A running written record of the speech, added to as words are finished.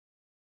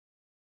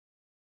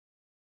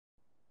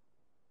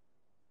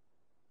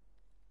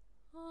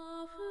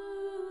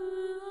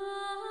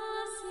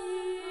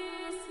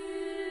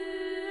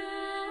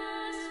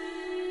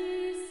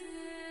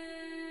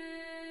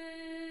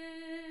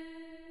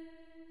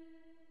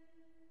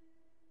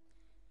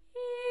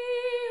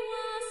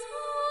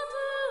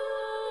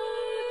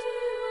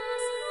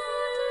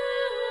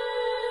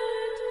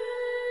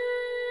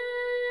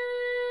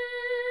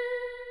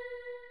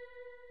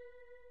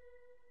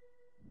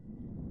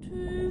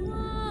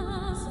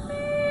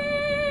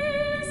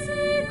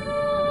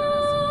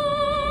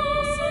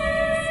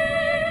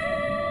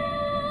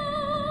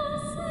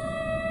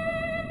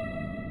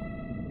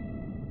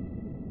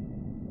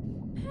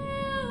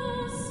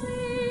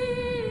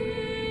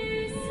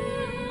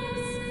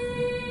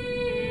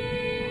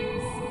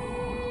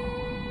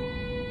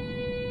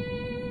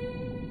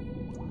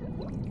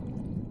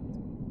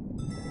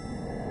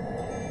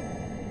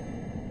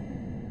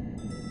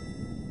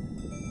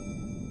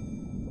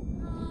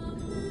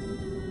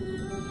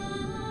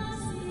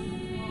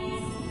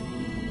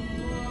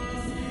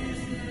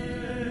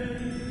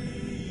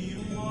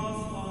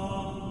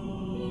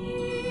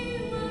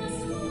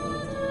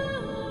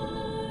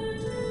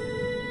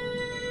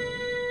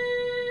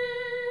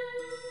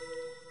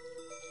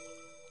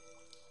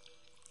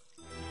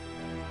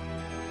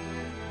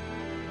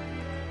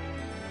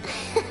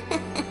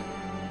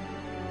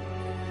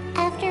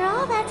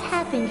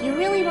happened, you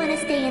really want to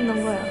stay in the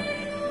world.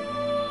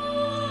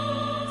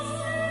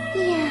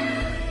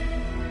 Yeah.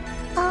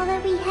 All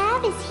that we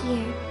have is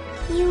here.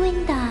 You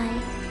and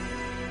I.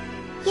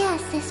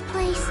 Yes, this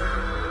place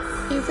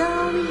is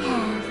all we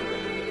have.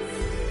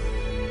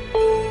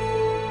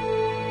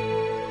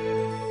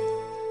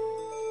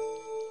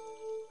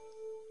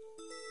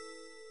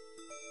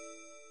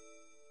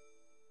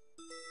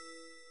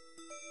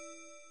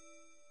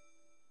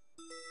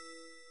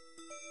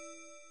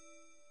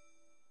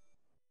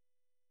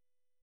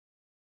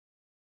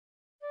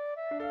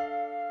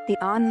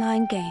 The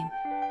online game,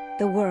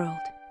 The World,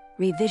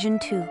 Revision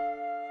 2.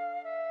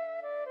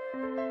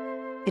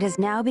 It has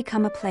now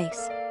become a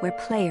place where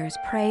players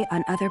prey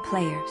on other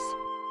players.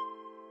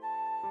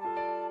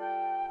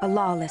 A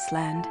lawless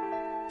land,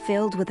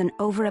 filled with an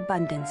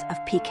overabundance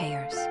of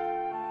PKers.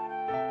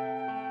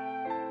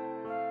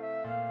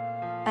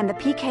 And the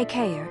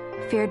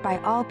PKKer, feared by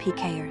all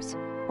PKers,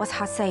 was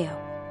Haseo,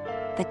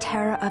 the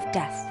terror of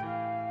death.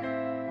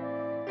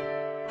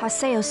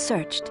 Haseo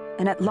searched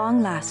and at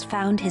long last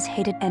found his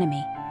hated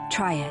enemy,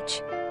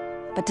 Tri-Edge,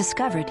 but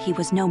discovered he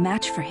was no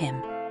match for him.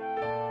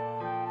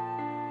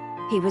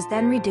 He was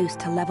then reduced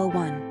to level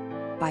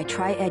 1 by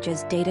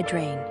Tri-Edge's data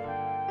drain.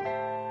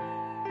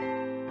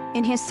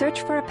 In his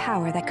search for a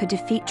power that could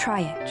defeat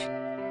Tri-Edge,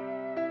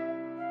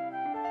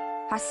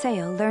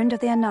 Haseo learned of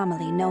the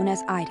anomaly known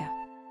as Ida,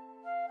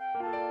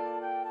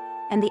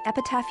 and the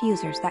epitaph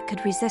users that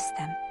could resist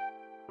them.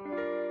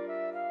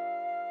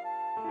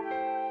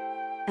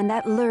 And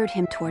that lured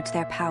him towards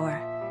their power,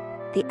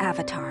 the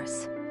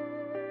Avatars.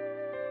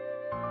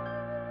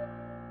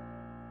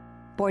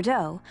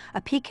 Bordeaux,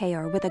 a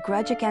PKer with a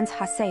grudge against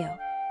Haseo.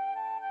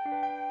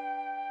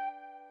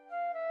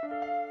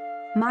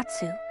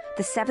 Matsu,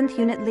 the 7th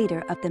unit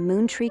leader of the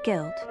Moon Tree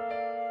Guild.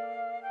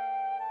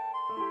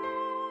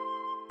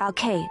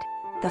 Alcade,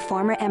 the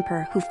former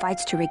emperor who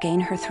fights to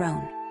regain her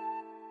throne.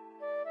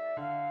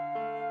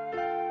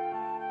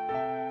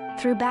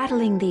 Through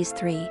battling these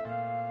three,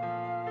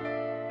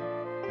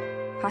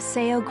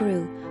 Haseo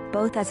grew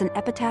both as an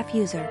epitaph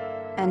user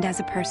and as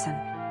a person.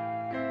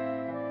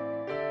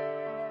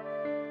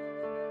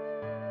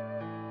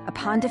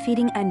 Upon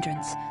defeating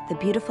Endrance, the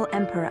beautiful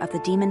emperor of the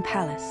Demon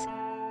Palace,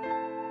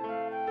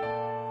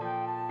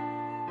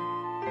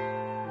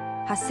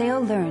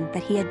 Haseo learned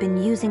that he had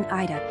been using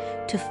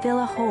Ida to fill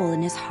a hole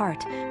in his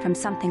heart from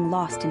something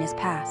lost in his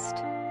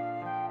past.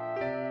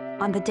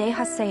 On the day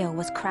Haseo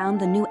was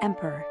crowned the new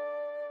emperor,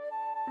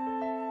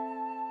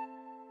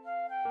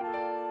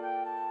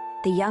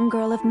 the young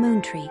girl of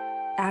Moontree,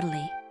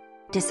 Adelie,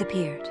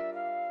 disappeared.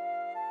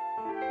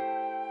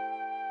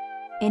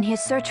 In his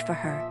search for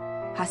her,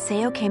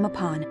 Haseo came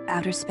upon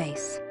outer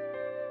space,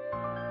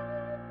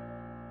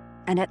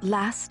 and at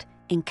last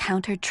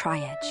encountered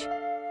Tri-Edge.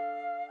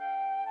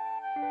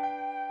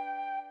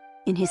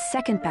 In his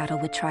second battle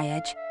with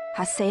Tri-Edge,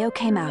 Haseo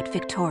came out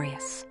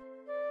victorious.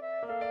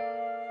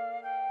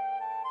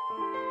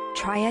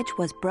 Tri-Edge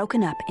was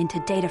broken up into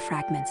data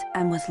fragments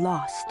and was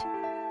lost.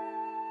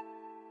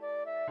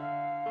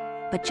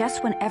 But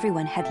just when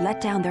everyone had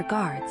let down their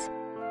guards,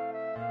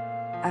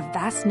 a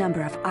vast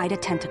number of Ida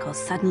tentacles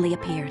suddenly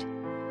appeared.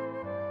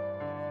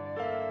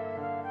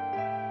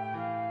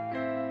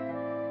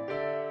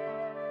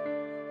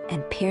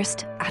 And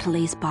pierced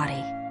Adelie's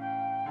body.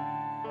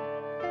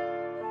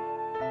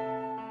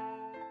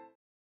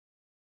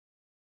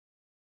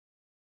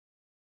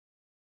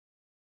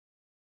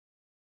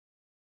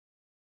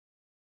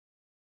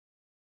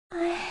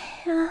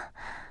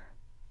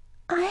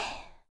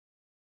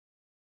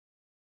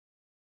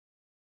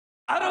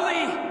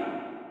 Adelie!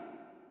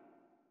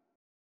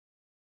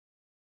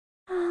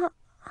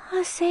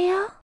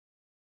 Haseo?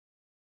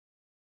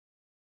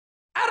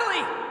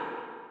 Adelie!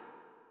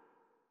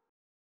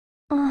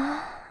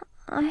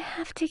 I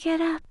have to get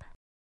up.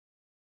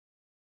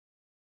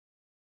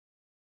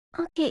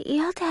 I'll get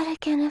yelled at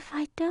again if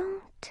I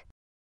don't.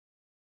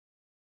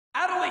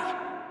 Adelie!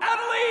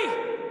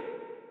 Adelie!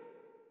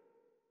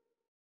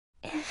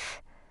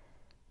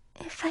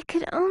 If I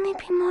could only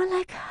be more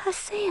like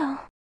Haseo.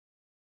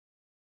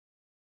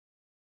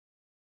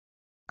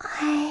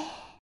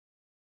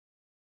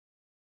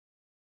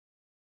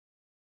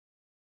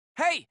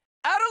 Hey,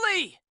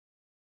 Adelie!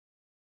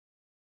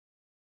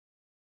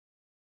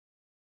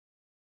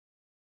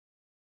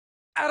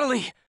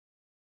 Adelie!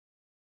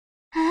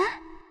 Huh?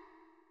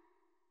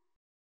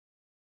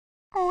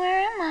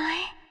 Where am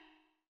I?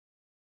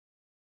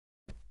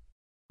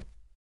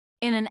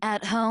 In an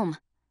at-home.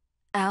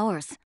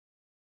 Ours.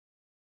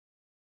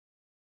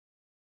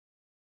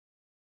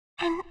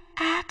 And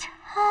at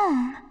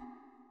home.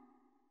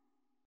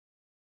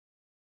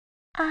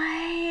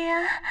 I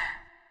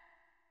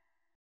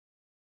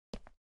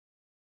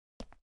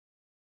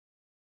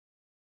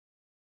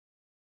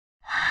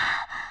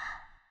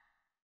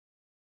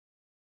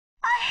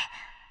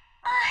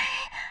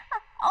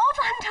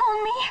Oban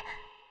told me.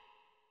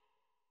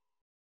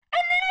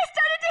 And then I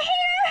started to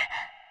hear.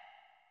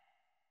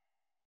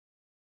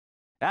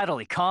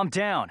 Adelie, calm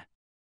down.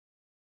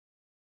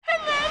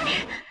 And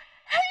then.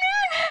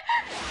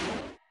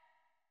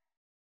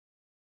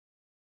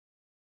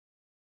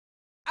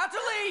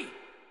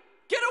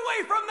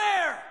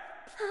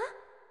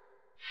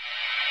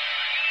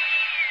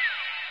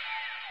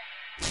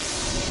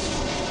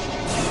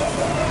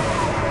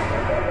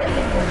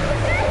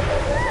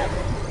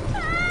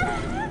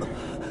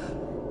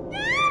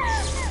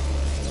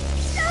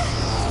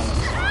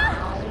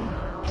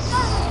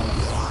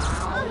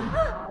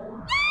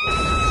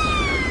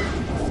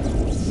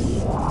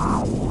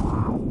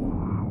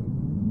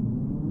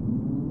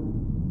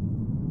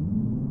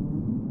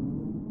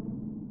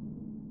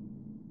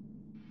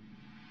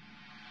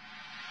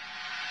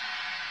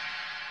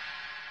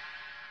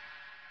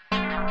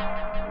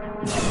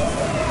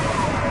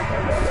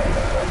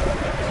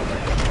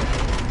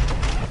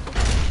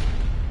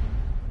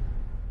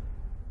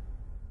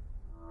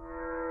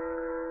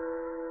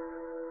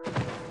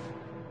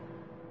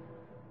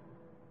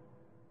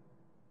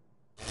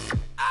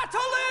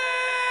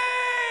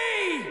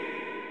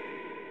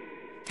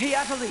 Hey,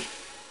 Atali!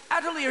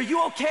 Atali, are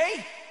you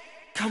okay?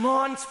 Come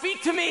on,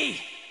 speak to me!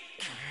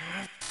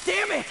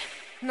 Damn it!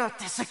 Not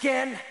this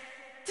again!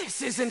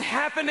 This isn't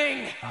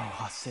happening! Oh,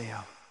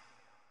 Haseo.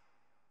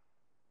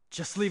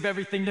 Just leave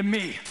everything to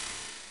me.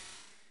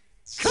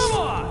 Come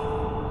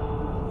on!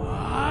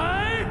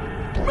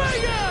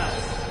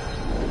 Vegas!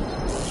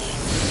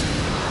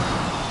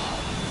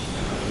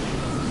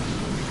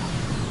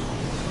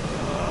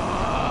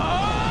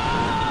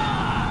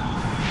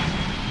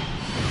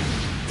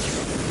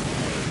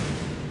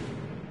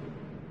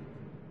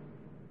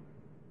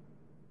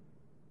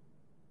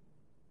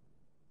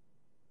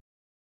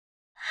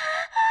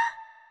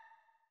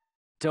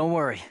 Don't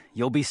worry,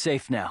 you'll be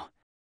safe now.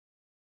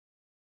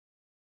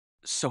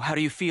 So how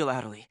do you feel,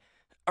 Atali?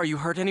 Are you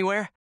hurt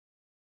anywhere?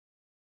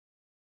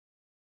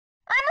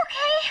 I'm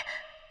okay,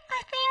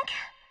 I think.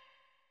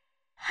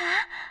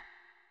 Huh?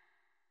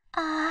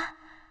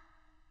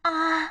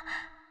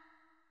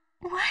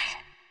 What?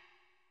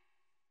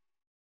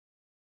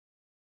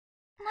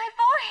 My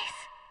voice!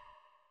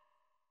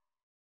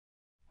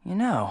 You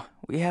know,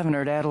 we haven't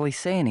heard Atali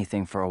say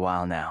anything for a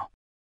while now.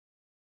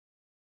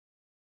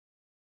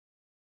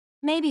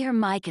 Maybe her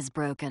mic is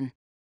broken.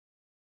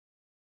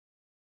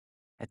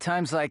 At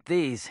times like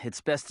these, it's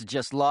best to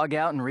just log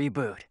out and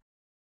reboot.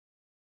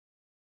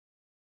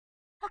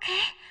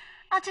 Okay,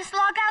 I'll just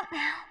log out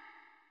now.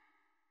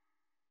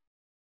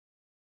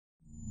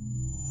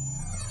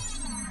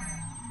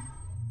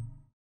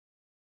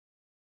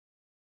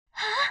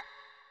 Huh?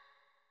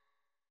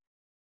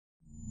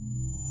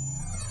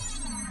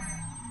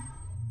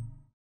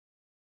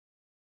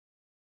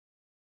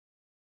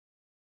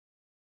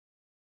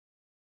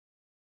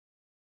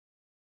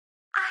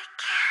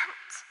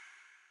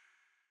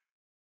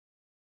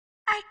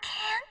 I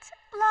can't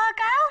log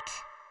out?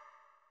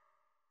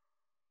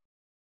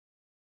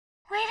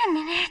 Wait a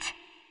minute.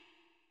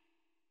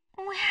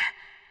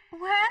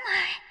 Where am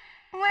I?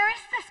 Where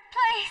is this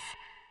place?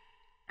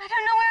 I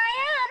don't know where I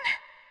am.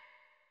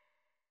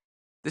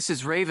 This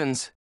is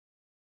Raven's.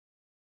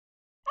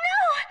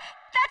 No,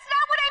 that's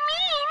not what I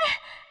mean.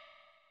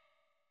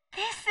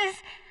 This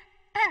is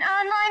an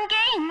online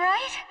game,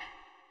 right?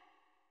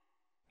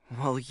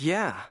 Well,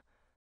 yeah.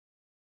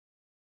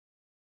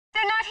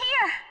 They're not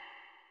here.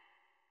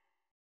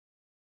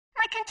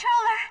 My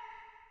controller,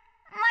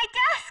 my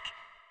desk,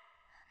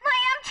 my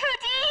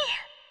M2D.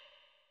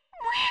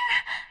 Where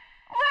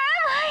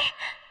am I?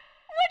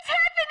 What's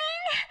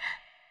happening?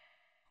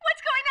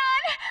 What's going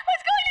on?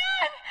 What's going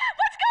on?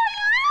 What's going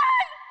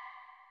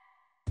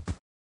on?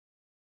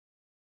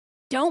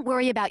 Don't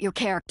worry about your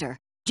character.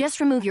 Just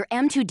remove your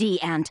M2D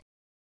and...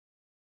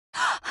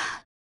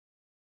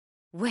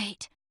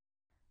 Wait.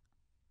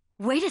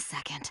 Wait a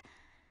second.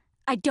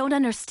 I don't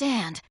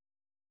understand.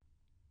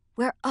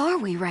 Where are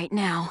we right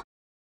now?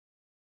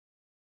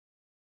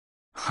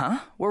 Huh?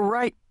 We're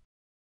right...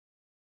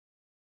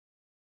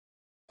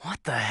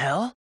 What the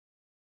hell?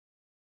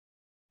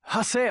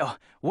 Haseo,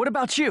 what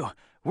about you?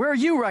 Where are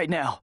you right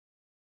now?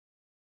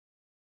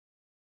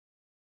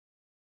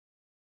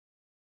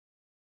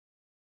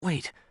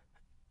 Wait,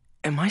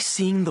 am I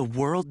seeing the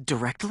world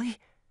directly?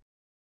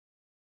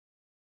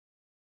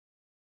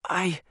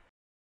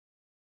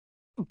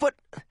 But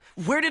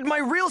where did my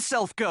real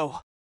self go?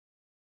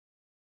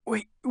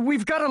 Wait,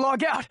 we've got to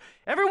log out!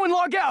 Everyone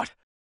log out!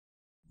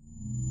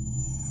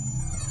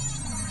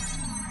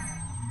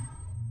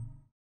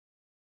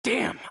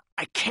 Damn,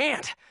 I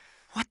can't!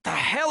 What the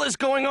hell is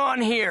going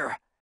on here?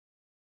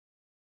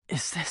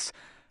 Is this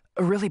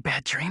a really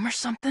bad dream or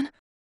something?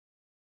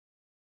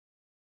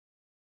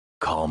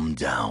 Calm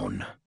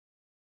down.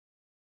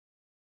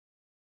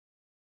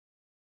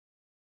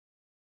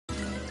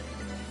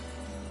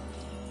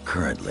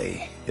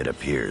 Currently, it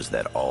appears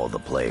that all the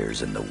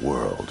players in the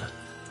world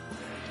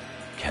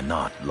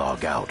cannot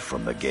log out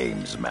from the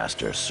game's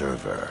master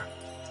server.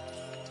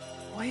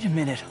 Wait a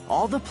minute,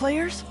 all the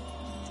players?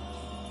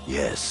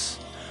 Yes,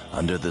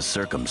 under the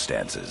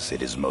circumstances,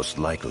 it is most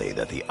likely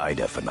that the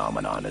Ida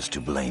phenomenon is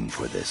to blame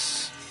for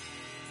this.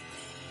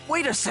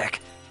 Wait a sec!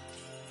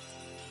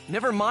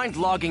 Never mind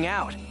logging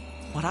out.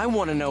 What I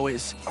want to know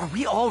is, are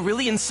we all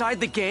really inside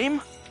the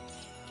game?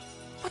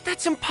 But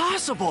that's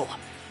impossible!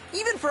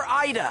 Even for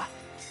Ida!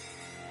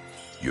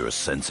 Your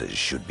senses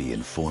should be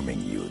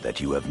informing you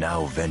that you have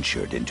now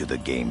ventured into the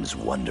game's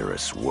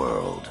wondrous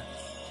world.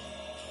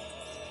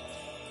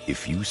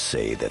 If you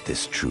say that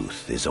this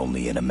truth is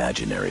only an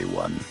imaginary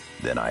one,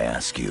 then I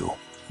ask you,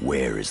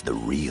 where is the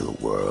real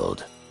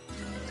world?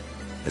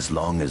 As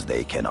long as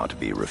they cannot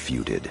be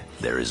refuted,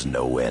 there is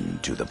no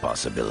end to the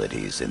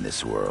possibilities in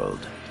this world.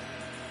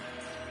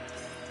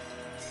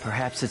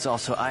 Perhaps it's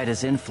also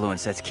Ida's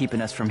influence that's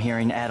keeping us from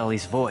hearing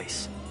Adeli's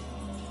voice.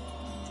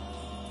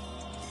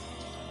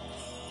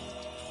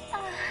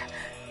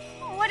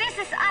 What is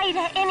this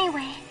Ida,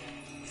 anyway?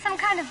 Some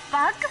kind of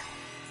bug?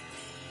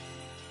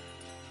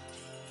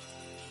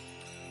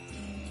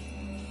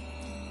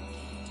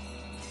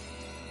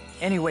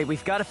 Anyway,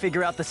 we've got to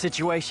figure out the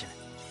situation.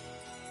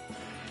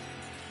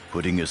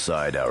 Putting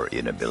aside our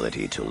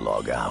inability to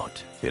log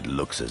out, it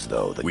looks as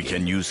though we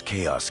can use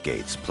Chaos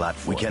Gate's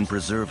platform. We can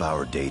preserve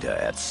our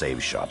data at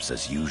save shops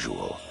as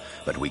usual,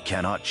 but we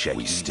cannot check.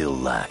 We still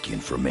lack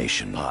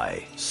information.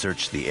 Pi,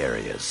 search the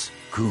areas.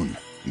 Kun,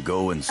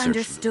 go and search.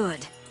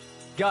 Understood.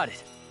 Got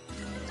it.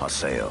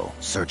 Haseo,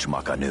 search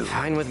Makanu.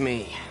 Fine with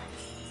me.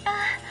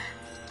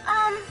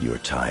 You're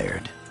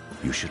tired.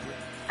 You should...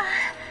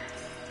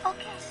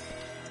 Okay.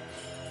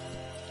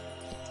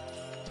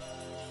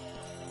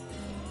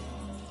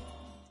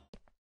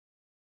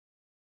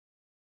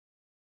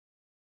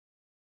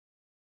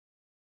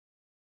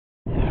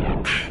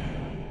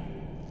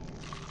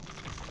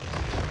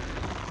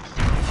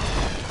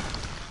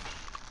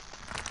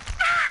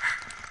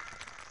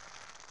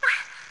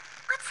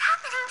 What's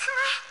happening to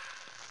me?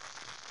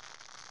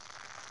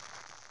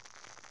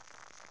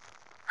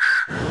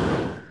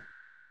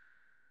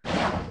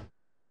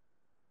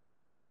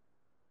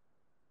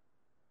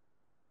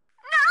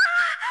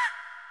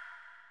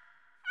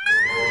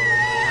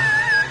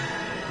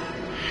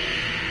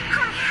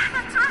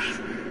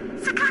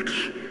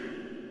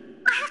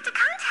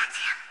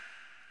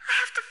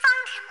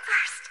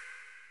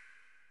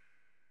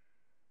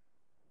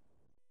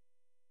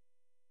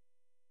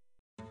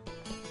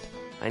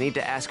 I need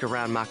to ask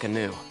around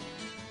Makanu.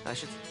 I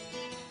should...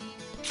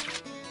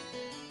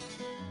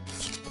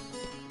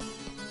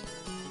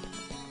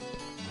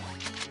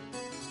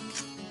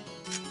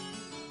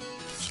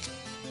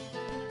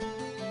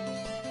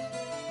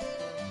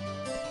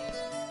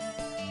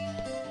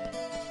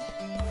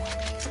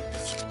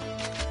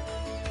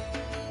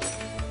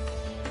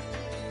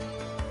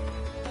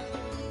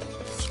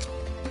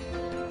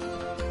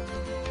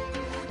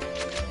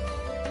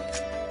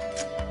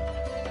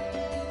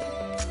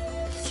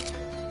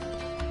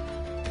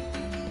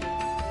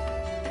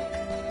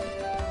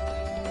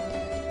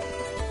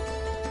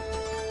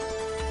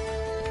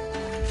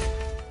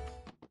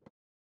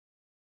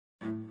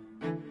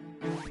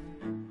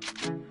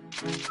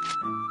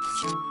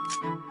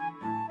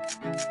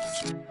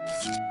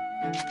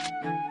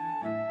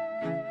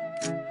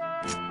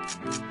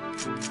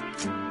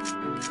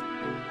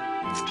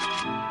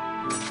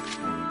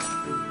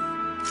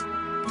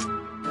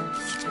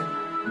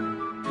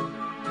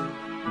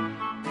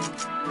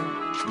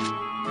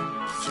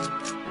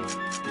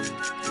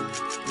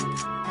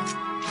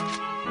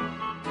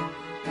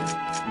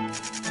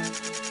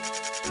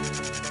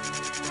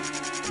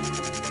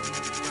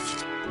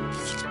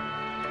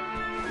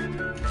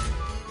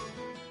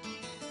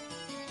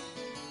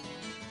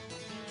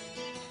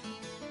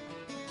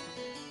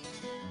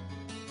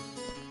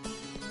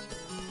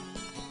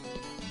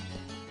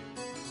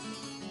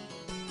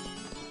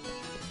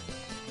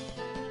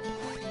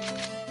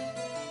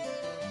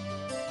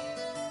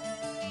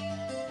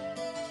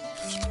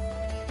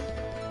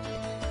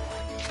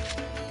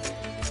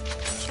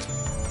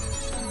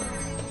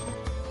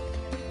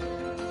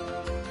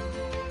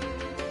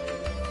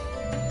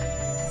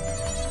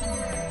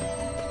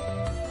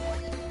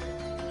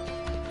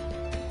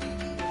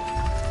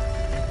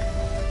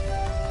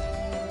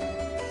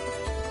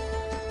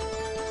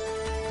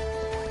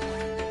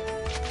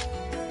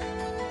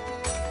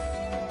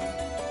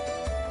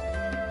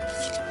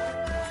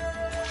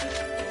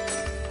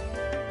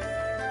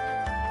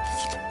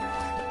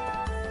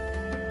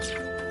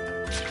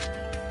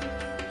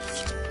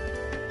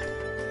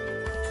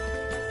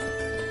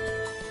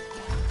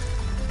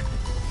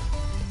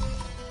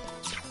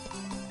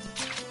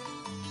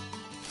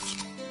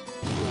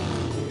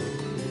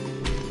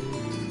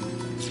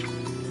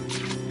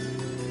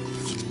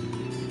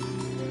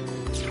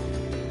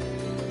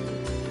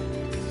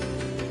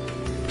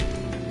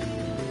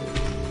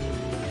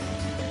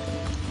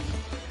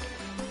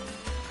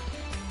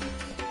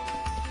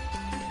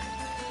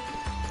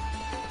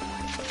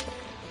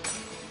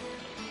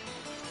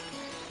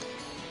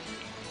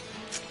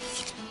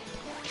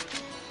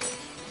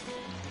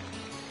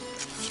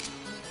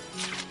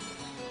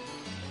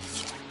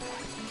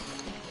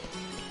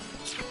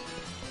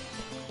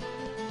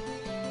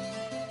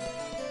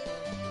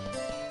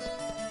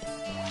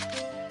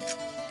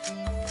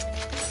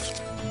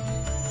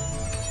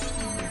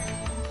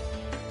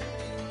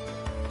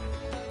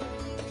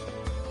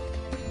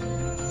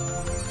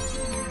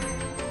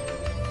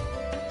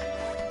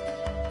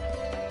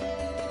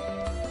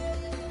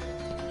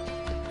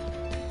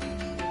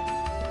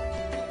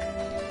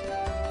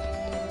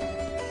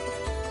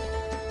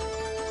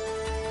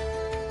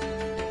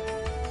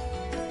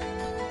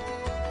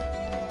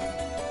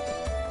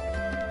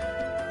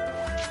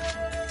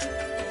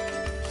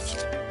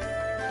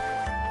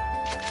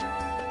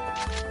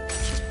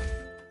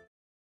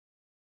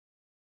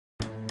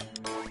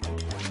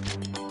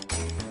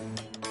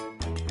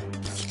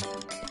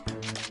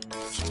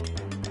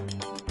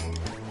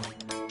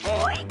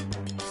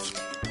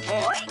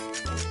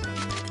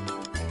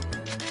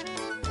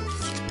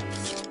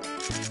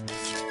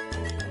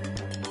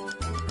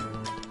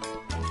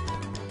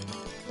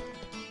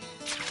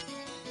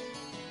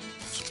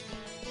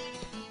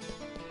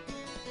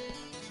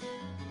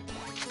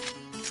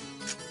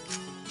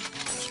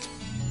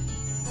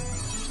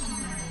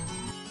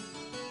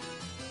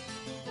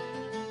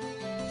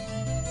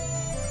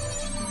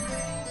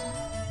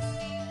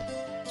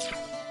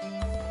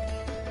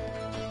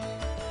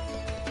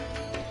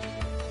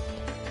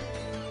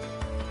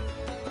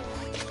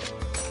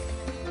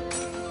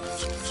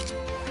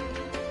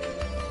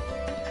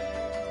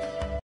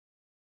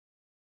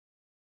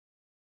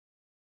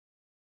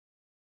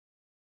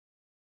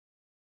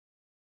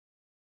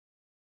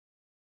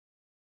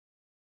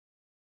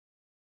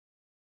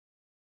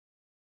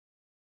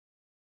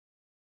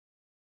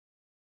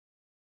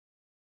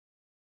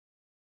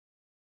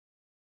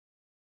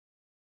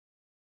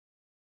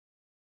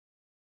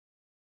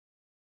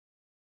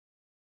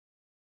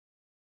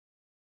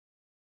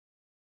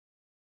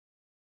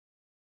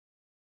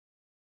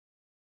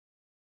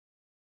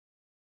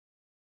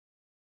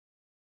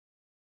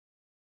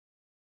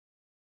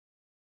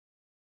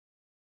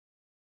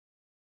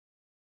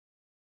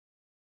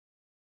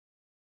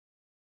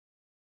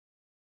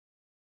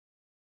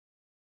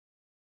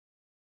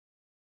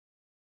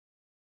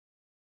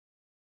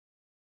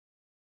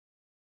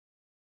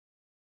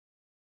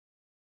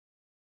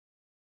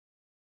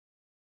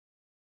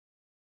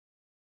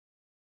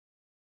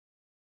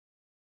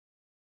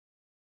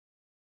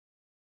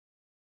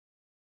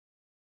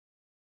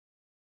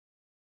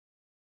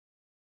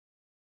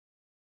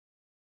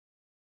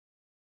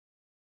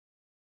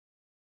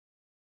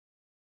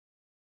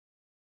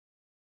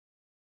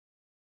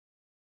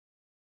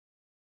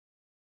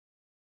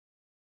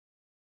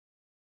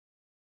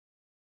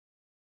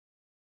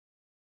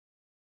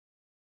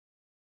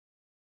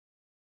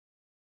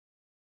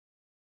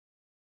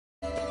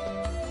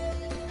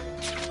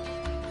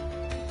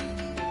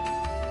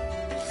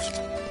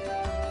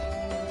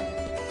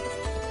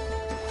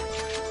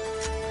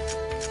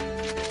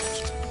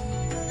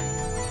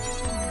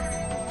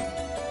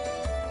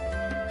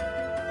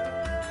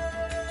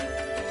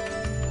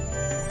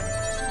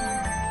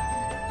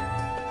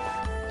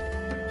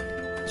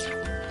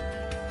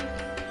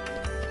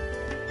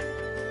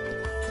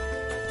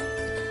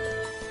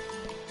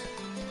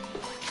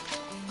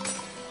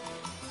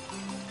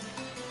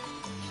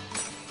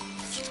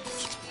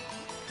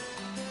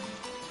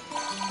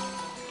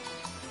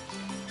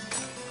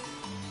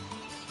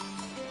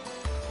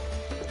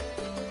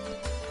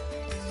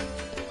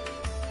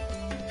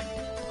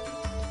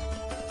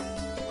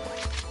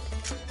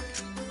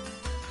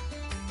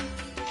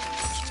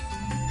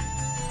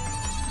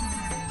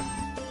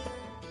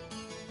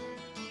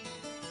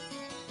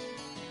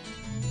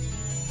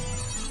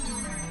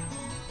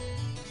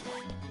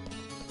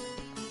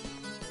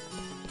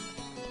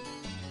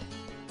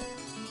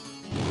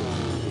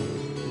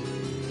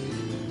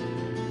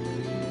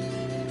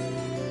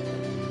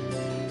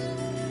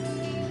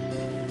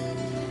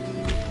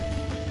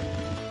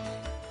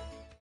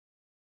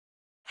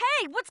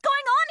 Wait, what's going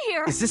on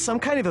here? Is this some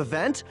kind of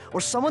event? Or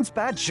someone's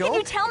bad joke? Can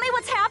you tell me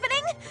what's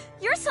happening?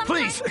 You're some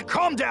Please, kind...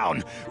 calm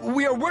down!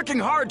 We are working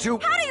hard to...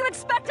 How do you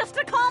expect us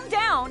to calm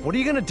down? What are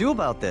you gonna do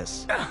about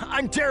this?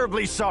 I'm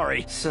terribly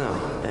sorry. So,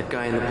 that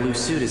guy in the blue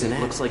suit is an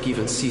ass. Looks like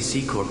even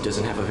CC Corp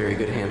doesn't have a very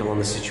good handle on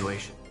the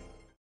situation.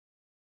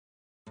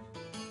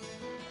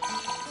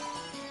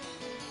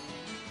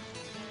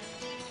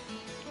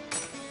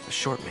 A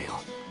short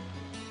mail.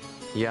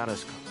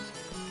 Yada's call.